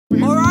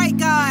Alright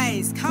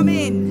guys, come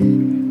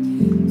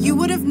in. You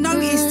would have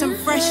noticed some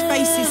fresh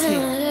faces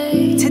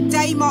here.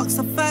 Today marks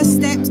the first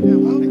step.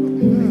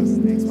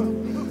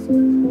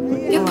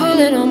 You're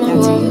pulling on my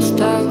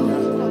roster.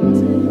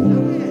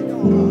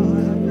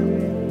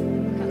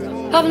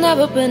 I've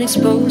never been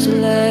exposed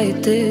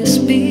like this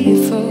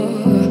before.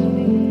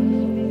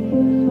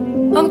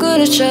 I'm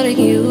good at shutting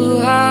you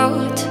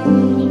out.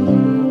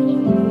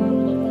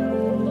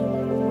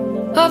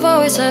 I've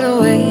always had a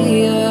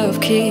way of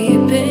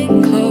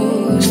keeping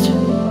closed.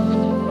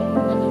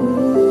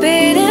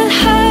 Beating,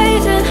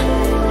 hiding,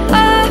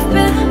 I've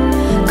been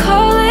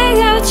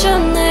calling out your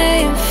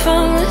name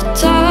from the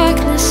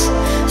darkness,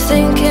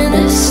 thinking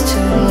it's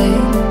too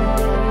late.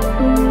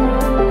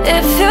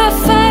 If you'll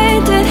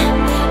find it,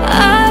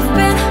 I've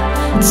been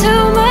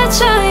too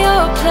much on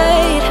your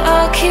plate.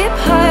 I'll keep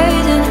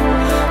hiding,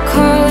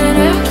 calling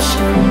out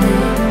your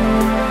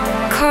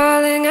name,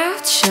 calling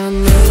out your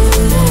name.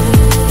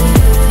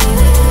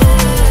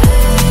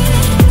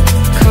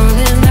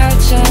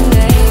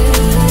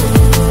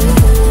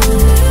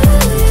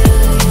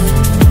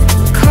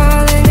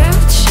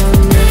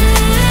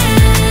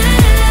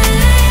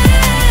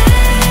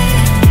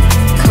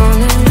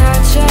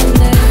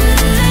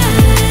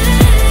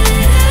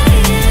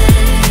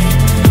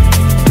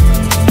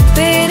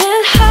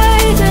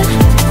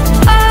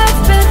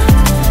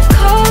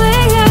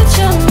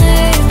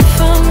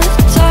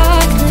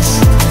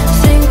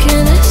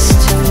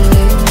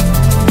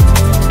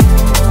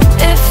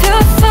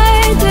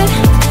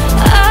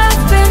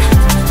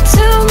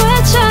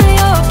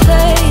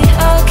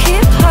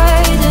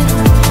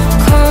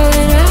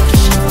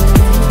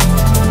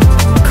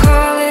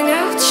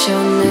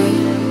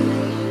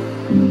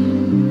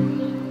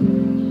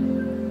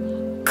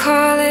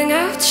 Calling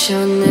out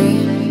your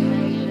name.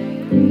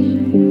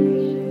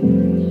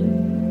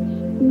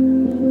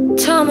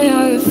 Tell me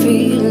how you're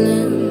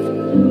feeling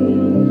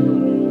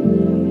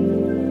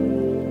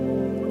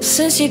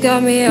since you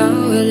got me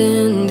out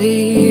in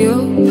the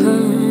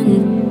open.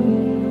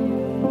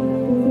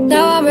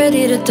 Now I'm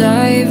ready to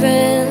dive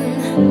in.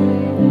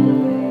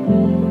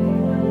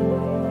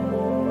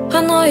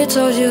 I know you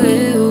told you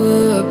it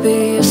would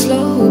be a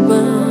slow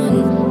burn.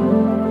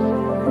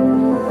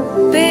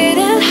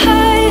 Beating,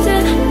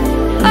 hiding,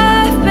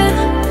 I've been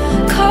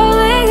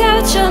calling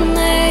out your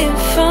name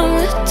from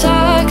the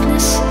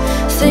darkness,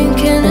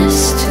 thinking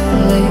it's too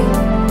late.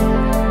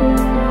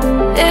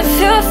 If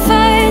you'll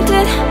find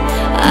it,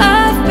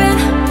 I've been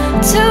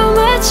too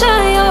much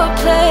on your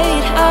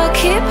plate. I'll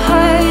keep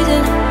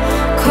hiding,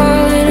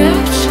 calling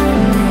out your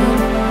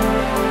name,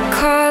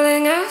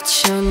 calling out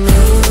your name.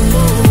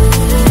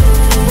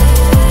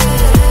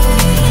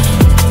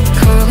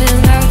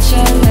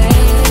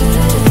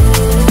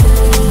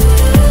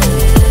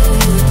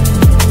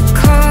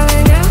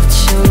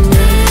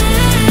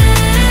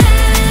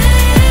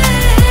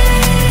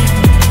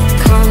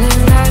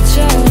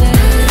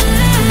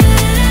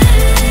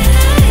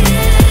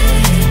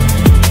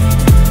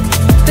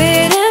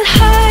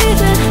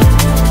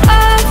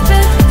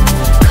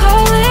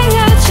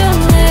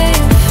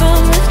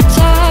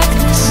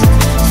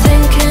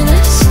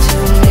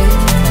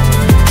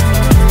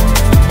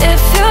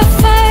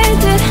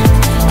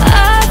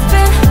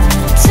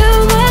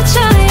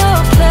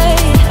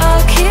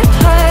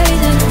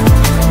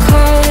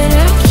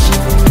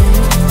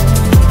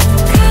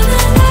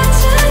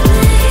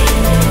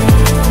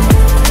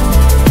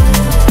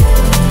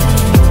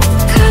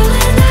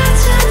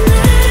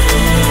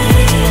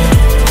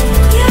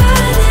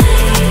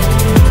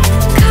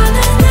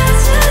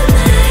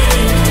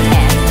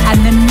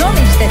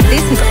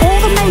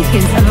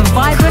 Of a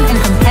vibrant and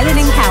compelling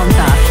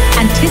encounter.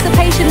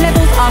 Anticipation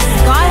levels are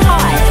sky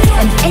high,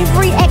 and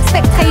every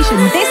expectation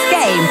this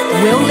game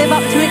will live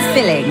up to its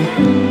billing.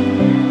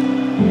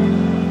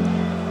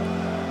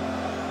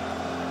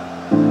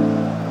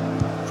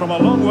 From a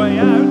long way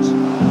out,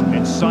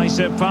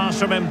 incisive pass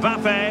from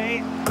Mbappe,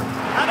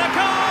 and a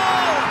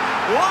goal!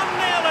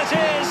 1-0 it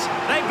is.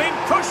 They've been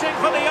pushing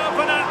for the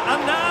opener,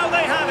 and now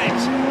they have it.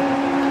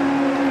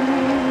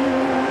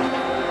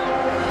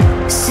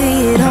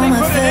 See it on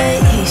my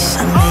face,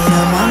 I made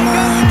up my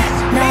mind.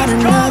 Not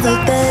another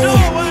day,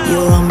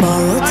 you're on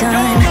borrowed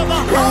time.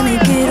 Let me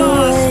get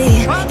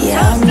away,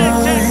 yeah I'm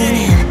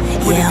running,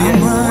 yeah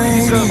I'm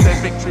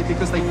running. Victory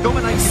because they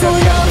dominated. So